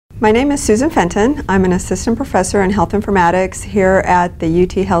My name is Susan Fenton. I'm an assistant professor in health informatics here at the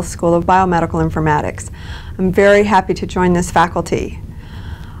UT Health School of Biomedical Informatics. I'm very happy to join this faculty.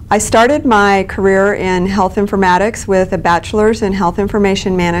 I started my career in health informatics with a bachelor's in health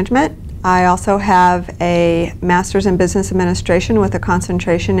information management. I also have a master's in business administration with a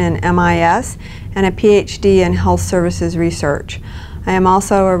concentration in MIS and a PhD in health services research. I am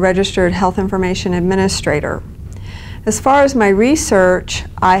also a registered health information administrator. As far as my research,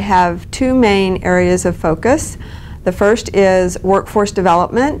 I have two main areas of focus. The first is workforce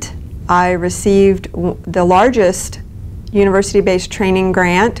development. I received the largest university-based training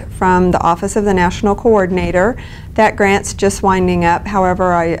grant from the Office of the National Coordinator. That grant's just winding up.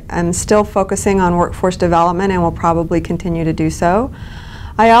 However, I am still focusing on workforce development and will probably continue to do so.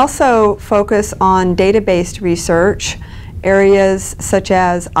 I also focus on data-based research, areas such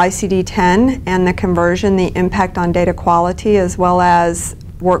as ICD-10 and the conversion, the impact on data quality, as well as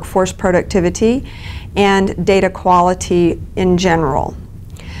workforce productivity and data quality in general.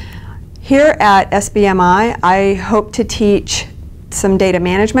 Here at SBMI, I hope to teach some data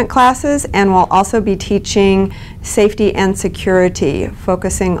management classes and will also be teaching safety and security,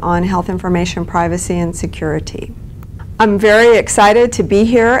 focusing on health information privacy and security. I'm very excited to be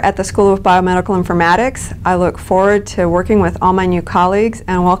here at the School of Biomedical Informatics. I look forward to working with all my new colleagues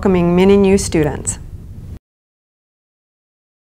and welcoming many new students.